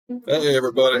Hey,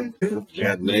 everybody.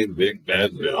 Cat named Big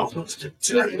Bad Bill. Tough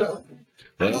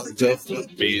luck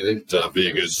be the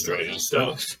biggest, strangest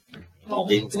stuff.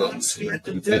 Held in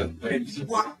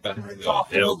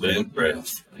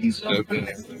breath.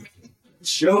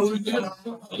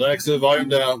 Alexa, volume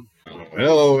down.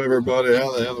 Hello, everybody.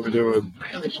 How the hell are we doing?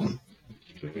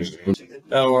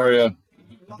 How are you?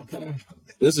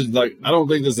 This is like, I don't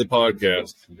think this is a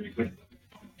podcast.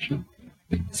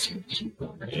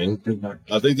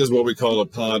 I think this is what we call a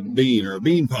PodBean or a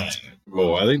bean pod.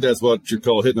 Oh, I think that's what you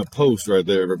call hitting a post right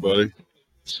there, everybody.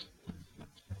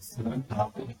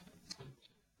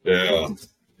 Yeah.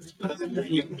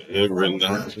 Every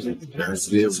night, there's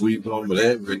this sweet moment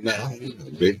every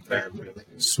night. Big family,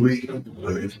 sweet.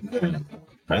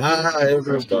 Hi,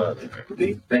 everybody.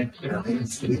 Big family,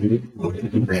 sweet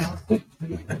William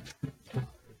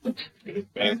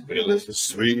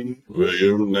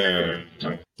now.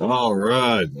 All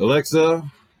right,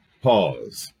 Alexa,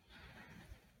 pause.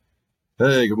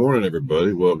 Hey, good morning,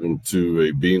 everybody. Welcome to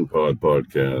a Bean Pod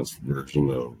podcast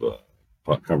version of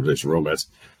Conversation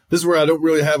Romance. This is where I don't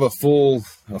really have a full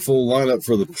lineup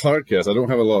for the podcast. I don't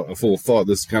have a full thought.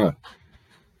 This is kind of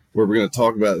where we're going to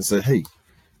talk about it and say, hey,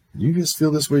 you guys feel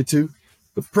this way too?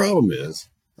 The problem is,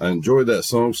 I enjoyed that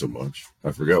song so much,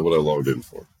 I forgot what I logged in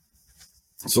for.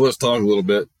 So let's talk a little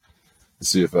bit and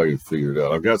see if I can figure it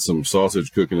out. I've got some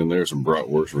sausage cooking in there, some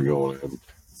bratwurst. We're going in,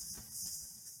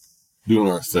 doing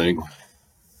our thing.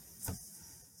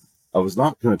 I was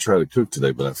not going to try to cook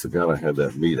today, but I forgot I had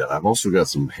that meat out. I've also got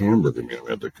some hamburger meat I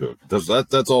have to cook.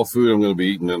 That's all food I'm going to be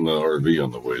eating in the RV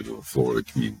on the way to the Florida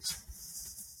Keys.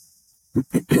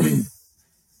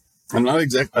 I'm not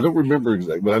exact. I don't remember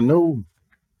exactly, but I know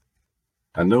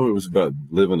it was about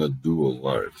living a dual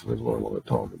life. That's what I want to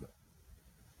talk about.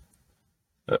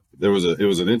 It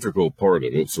was an integral part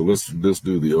of it. So let's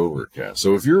do the overcast.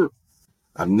 So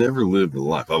I've never lived a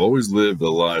life. I've always lived a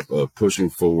life of pushing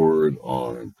forward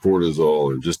on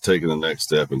cortisol and just taking the next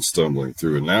step and stumbling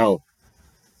through. And now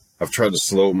I've tried to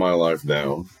slow my life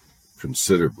down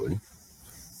considerably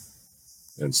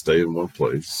and stay in one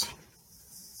place,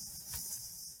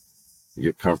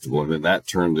 get comfortable. And then that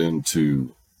turned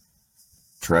into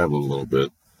traveling a little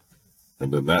bit.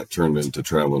 And then that turned into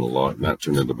traveling a lot. And that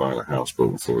turned into buying a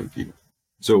houseboat in Florida Keys.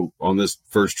 So on this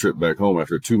first trip back home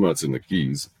after 2 months in the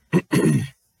Keys,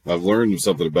 I've learned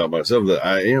something about myself, that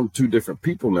I am two different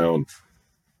people now. And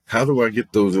how do I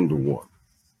get those into one?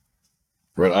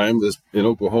 Right? I am this, in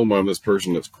Oklahoma, I'm this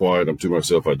person that's quiet. I'm to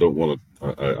myself. I don't want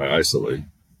to, I isolate.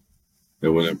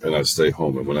 And I stay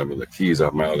home. And when I'm in the Keys,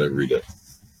 I'm out every day.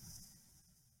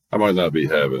 I might not be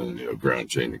having,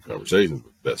 ground changing conversations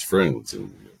with best friends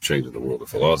and changing the world of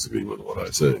philosophy with what I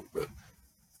say, but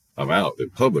I'm out in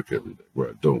public every day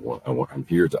where I'm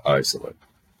here to isolate.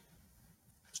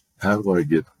 How do I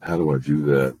do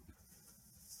that?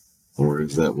 Or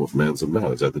is that what man's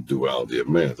about? Is that the duality of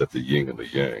man? Is that the yin and the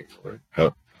yang?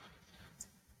 Right?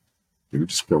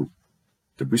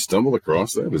 Did we stumble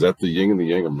across that? Is that the yin and the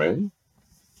yang of man?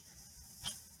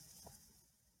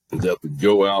 Is that the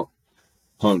go out,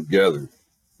 hunt, gather,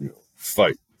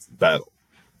 fight, battle,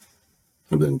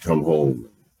 and then come home and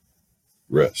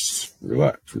rest,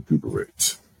 relax,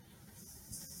 recuperate?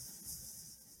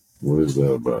 What is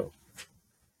that about?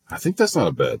 I think that's not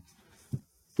a bad.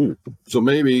 So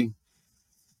maybe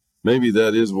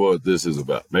that is what this is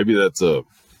about. Maybe that's why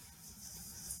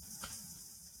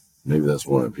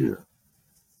I'm here.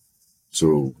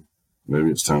 So maybe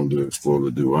it's time to explore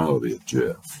the duality of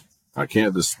Jeff. I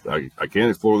can't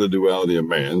explore the duality of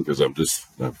man because I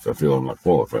feel I'm not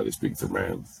qualified to speak for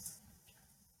man.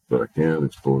 But I can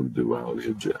explore the duality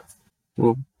of Jeff.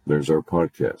 Well, there's our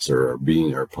podcast, or our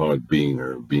PodBean,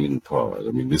 or Bean Pod.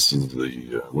 I mean, this is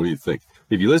what do you think?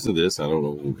 If you listen to this, I don't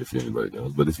know if anybody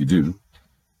does, but if you do,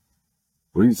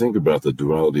 what do you think about the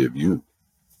duality of you?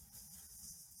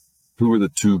 Who are the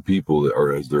two people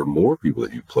is there more people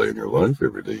that you play in your life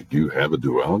every day? Do you have a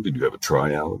duality? Do you have a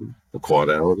triality, a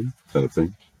quadality kind of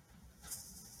thing?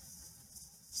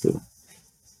 So,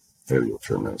 maybe you'll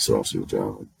turn that sausage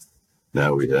down.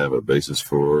 Now we have a basis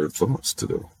for thoughts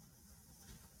today.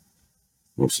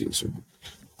 We'll see you soon.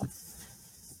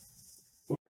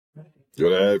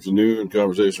 Good afternoon,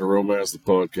 Conversation Romance, the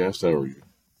podcast. How are you?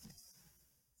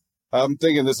 I'm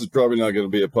thinking this is probably not going to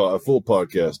be a full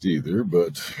podcast either,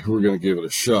 but we're going to give it a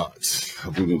shot.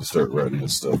 We need to start writing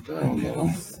this stuff down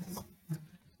now.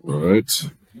 All right.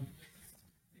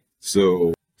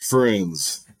 So,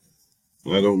 friends.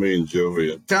 I don't mean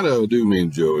Joey. I kind of do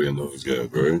mean Joey and those guys,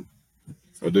 right?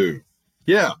 I do.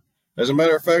 Yeah. As a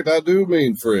matter of fact, I do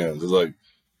mean friends. It's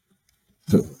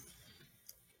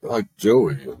like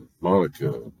Joey and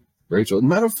Monica, Rachel,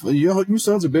 matter of you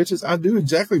sons of bitches, I do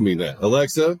exactly mean that.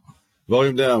 Alexa,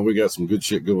 volume down. We got some good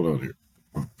shit going on here.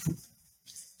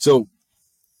 So,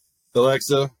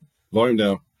 Alexa, volume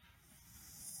down.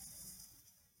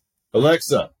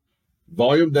 Alexa,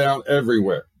 volume down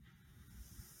everywhere.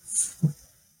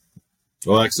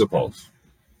 Alexa, pause.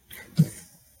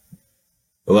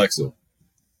 Alexa,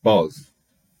 pause.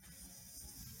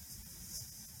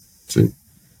 See,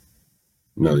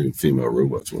 not even female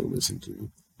robots want to listen to you.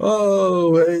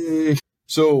 Oh, hey.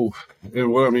 So,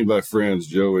 and what I mean by friends,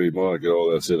 Joey, Monica,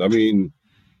 all that shit, I mean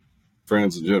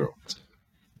friends in general.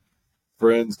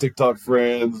 Friends, TikTok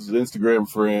friends, Instagram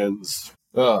friends,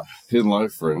 hidden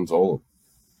life friends, all of them.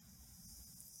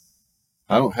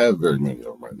 I don't have very many of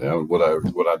them right now. What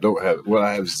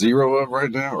I have zero of right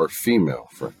now are female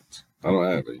friends. I don't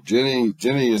have any.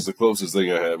 Jenny is the closest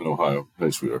thing I have in Ohio.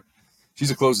 Hey, sweetheart. She's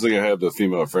the closest thing I have to a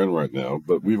female friend right now,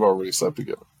 but we've already slept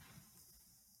together.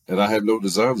 And I have no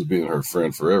designs of being her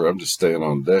friend forever. I'm just staying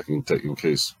on deck in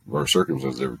case our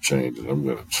circumstances ever change, and I'm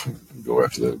going to go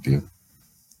after that again.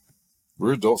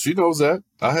 We're adults. She knows that.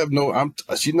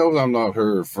 She knows I'm not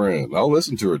her friend. I'll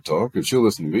listen to her talk, and she'll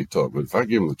listen to me talk, but if I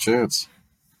give them the chance,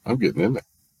 I'm getting in there.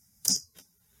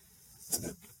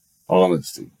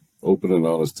 Honesty. Open and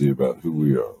honesty about who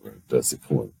we are. Right? That's the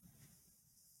point.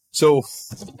 So,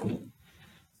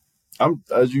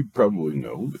 as you probably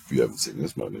know, if you haven't seen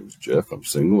this, my name is Jeff. I'm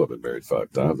single. I've been married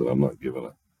 5 times, and I'm not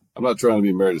trying to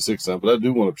be married a 6th time, but I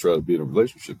do want to try to be in a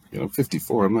relationship again. I'm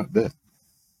 54. I'm not dead.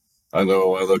 I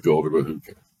know I look older, but who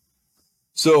cares?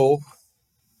 So,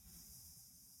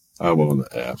 I'm on the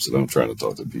apps, and I'm trying to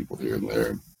talk to people here and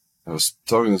there. I was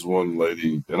talking to this one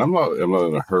lady, and I'm not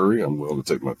in a hurry. I'm willing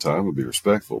to take my time and be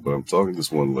respectful, but I'm talking to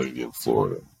this one lady in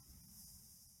Florida.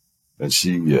 And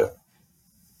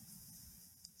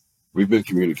we've been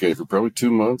communicating for probably 2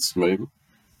 months, maybe.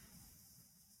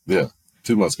 Yeah,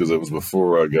 2 months, because it was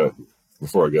before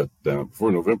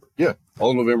November. Yeah,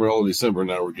 all November, all December,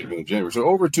 now we're getting into January. So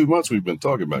over 2 months, we've been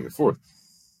talking back and forth.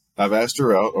 I've asked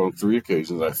her out on 3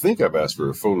 occasions. I think I've asked for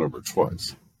her phone number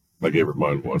twice. I gave her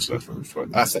mine once, and that's for her twice.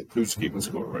 I think who's keeping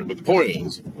score, right? But the point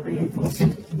is,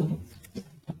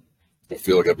 I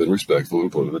feel like I've been respectful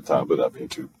and put in the time, but not being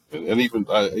too. And I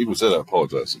even said I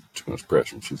apologize for too much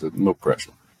pressure. She said, no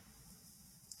pressure.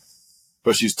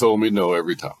 But she's told me no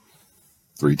every time.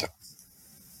 3 times.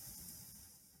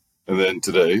 And then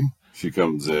today, she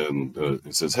comes in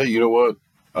and says, hey, you know what?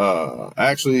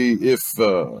 Actually, if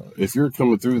you're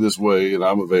coming through this way and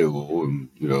I'm available and,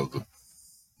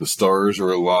 the stars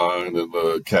are aligned and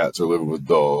the cats are living with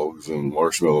dogs and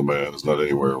Marshmallow Man is not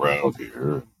anywhere around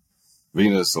here.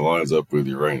 Venus aligns up with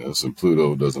Uranus and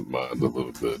Pluto doesn't mind a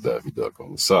little bit of Daffy Duck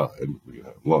on the side. We can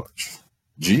have lunch.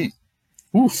 Gee.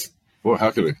 Oof. Boy,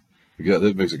 how could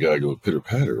that makes a guy go pitter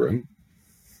patter, right?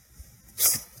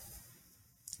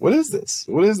 What is this?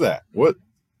 What is that?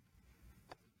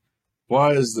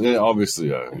 Why is it?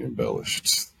 Obviously I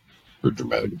embellished for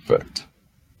dramatic effect.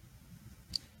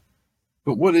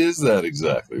 But what is that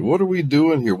exactly? What are we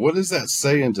doing here? What is that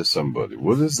saying to somebody?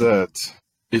 What is that?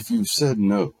 If you said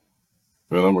no,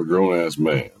 and I'm a grown-ass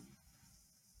man,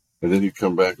 and then you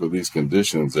come back with these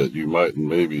conditions that you might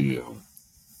maybe, and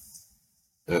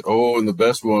the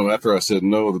best one, after I said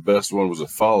no, the best one was a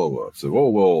follow-up. So,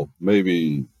 well,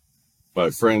 maybe my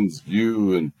friends,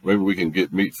 you, and maybe we can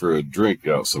meet for a drink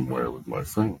out somewhere with my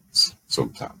friends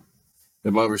sometime.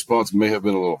 And my response may have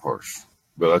been a little harsh.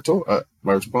 But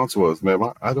my response was,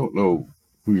 ma'am, I don't know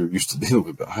who you're used to dealing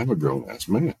with, but I'm a grown-ass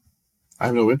man. I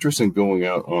have no interest in going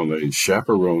out on a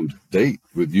chaperoned date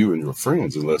with you and your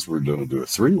friends unless we're going to do a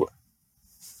 3-way.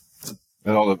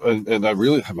 And I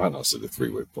might not said a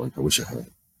 3-way point. I wish I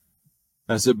had.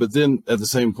 I said, but then at the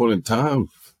same point in time,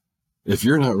 if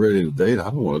you're not ready to date, I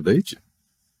don't want to date you,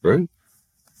 right?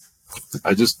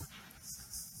 I just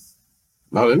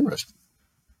not interested.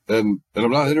 And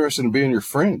I'm not interested in being your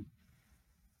friend.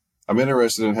 I'm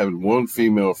interested in having one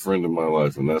female friend in my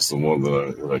life, and that's the one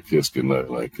that I kiss goodnight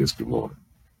and I kiss good morning.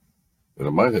 And I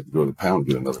might have to go to the pound and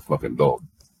get another fucking dog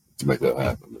to make that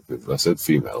happen, because I said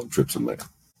female and Trips in there.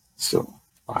 So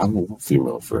I don't want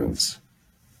female friends.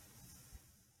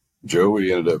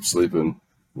 Joey ended up sleeping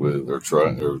with,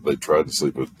 they tried to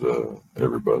sleep with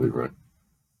everybody, right?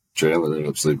 Chandler ended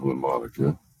up sleeping with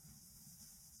Monica,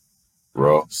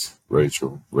 Ross,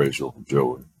 Rachel,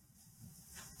 Joey.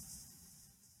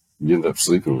 You end up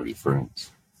sleeping with your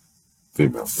friends.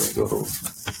 Female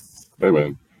friends. Hey,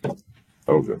 man.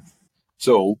 Okay.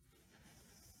 So,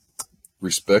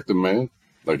 respect a man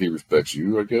like he respects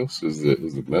you, I guess, is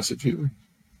the message here.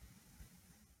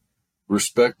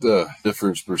 Respect the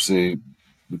difference between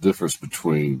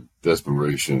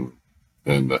desperation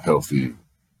and a healthy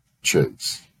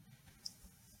chase.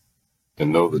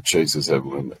 And know that chases have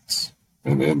limits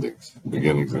and endings,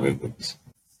 beginnings and endings.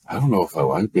 I don't know if I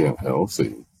like being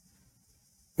healthy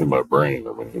in my brain.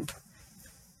 I mean,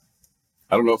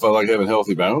 I don't know if I like having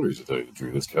healthy boundaries, to tell you the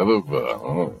truth. It's kind of, I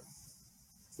don't know.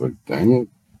 Like, dang it.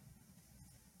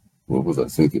 What was I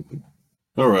thinking?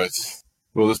 All right.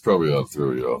 Well, this probably ought to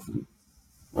throw you off. And,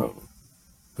 I don't know.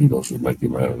 Who knows what make you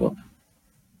mad or not?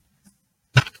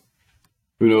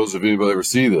 Who knows if anybody ever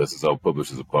see this, as I'll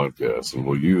publish as a podcast, and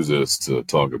we'll use this to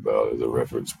talk about as a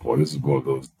reference point. This is one of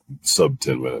those sub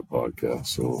 10-minute podcasts,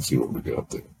 so we'll see what we got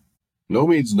there. No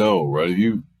means no, right?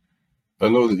 I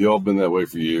know that y'all been that way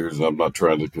for years, and I'm not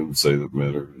trying to say that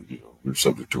men are, they're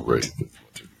subject to rape as much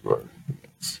as you are.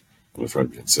 I'm not trying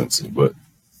to be insensitive, but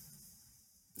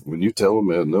when you tell a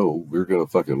man no, we're gonna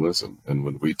fucking listen, and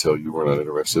when we tell you we're not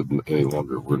interested any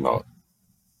longer, we're not.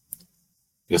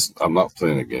 I'm not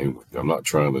playing a game with you. I'm not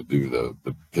trying to do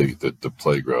the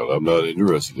playground. I'm not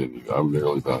interested in you. I'm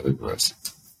merely not interested.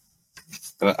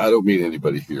 And I don't mean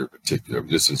anybody here in particular. I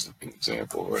mean, this is an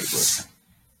example, right? But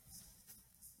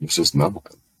it's just not.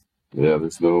 Yeah,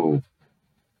 there's no.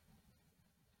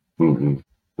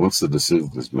 Once the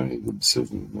decision is made, the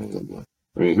decision is made.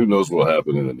 I mean, who knows what will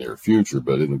happen in the near future,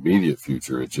 but in the immediate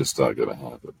future, it's just not going to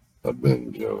happen.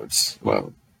 It's,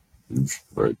 well,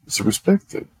 right? It's a respect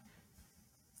thing.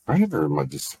 Right? Or am I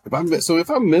just, if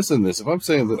I'm missing this, if I'm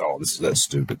saying that, oh, that's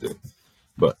stupid, then,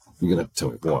 but you're going to have to tell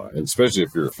me why. And especially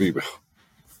if you're a female,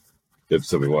 you have to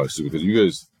tell me why it's stupid. Because you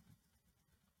guys,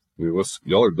 I mean, when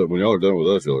y'all are done with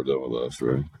us, y'all are done with us,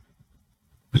 right?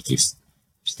 It's just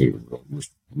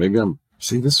maybe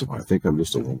this is why I think I'm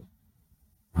just a woman.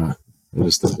 I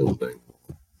just think I'm thing.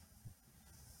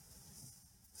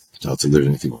 Not that there's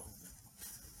anything wrong.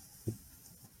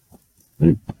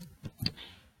 Right?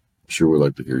 Sure would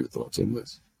like to hear your thoughts on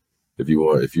this. If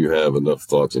you have enough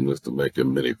thoughts on this to make a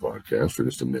mini podcast or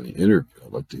just a mini interview,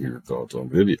 I'd like to hear your thoughts on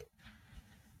video.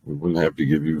 We wouldn't have to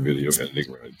give you video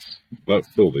editing rights. Not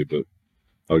fully, but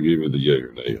I'll give you the yay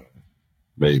or nay.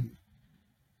 Maybe.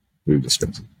 We can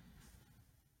discuss it.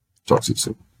 Talk to you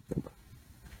soon. Bye-bye.